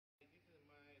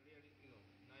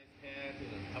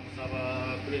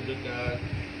Please look at.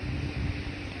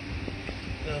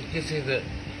 This is a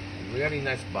really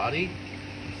nice body.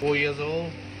 4 years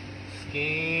old.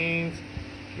 Skins.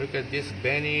 Look at this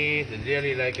Beni.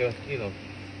 Really like a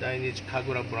Dainichi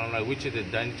Kohaku brown line, which is the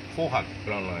Dainichi Kohaku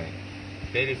brown line.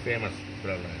 Very famous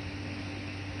brown line.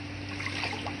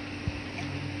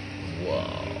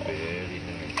 Wow. Very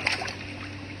nice.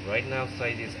 Right now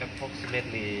size is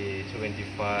approximately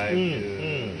 25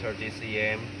 to 30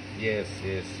 cm. Yes.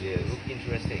 Look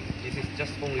interesting. This is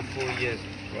just only 4 years,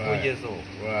 Right. 4 years old.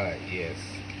 Right, yes.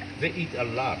 They eat a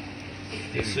lot.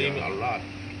 They swim a lot.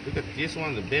 Look at this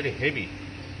one, very heavy.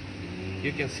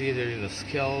 You can see the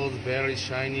scales very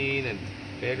shiny and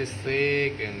very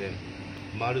thick, and then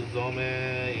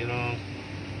maruzome,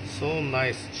 so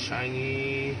nice,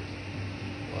 shiny.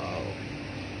 Wow,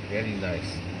 very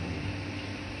nice.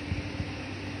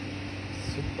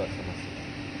 Super Tanaka.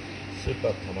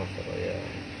 Super Tanaka, yeah.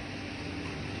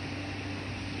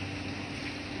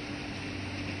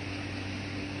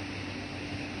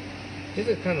 This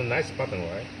is kind of nice pattern,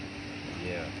 right?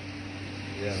 Yeah.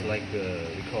 Yeah. It's like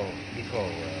we call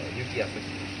Yuki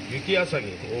Asaki. Yuki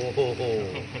Asagi. Oh.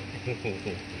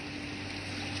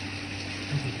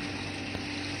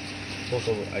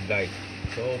 Also, I like.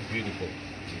 So beautiful.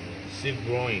 Still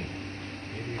growing.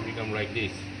 Maybe it become like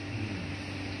this.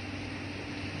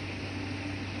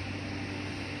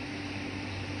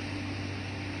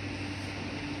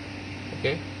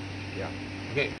 Okay? Yeah. Okay.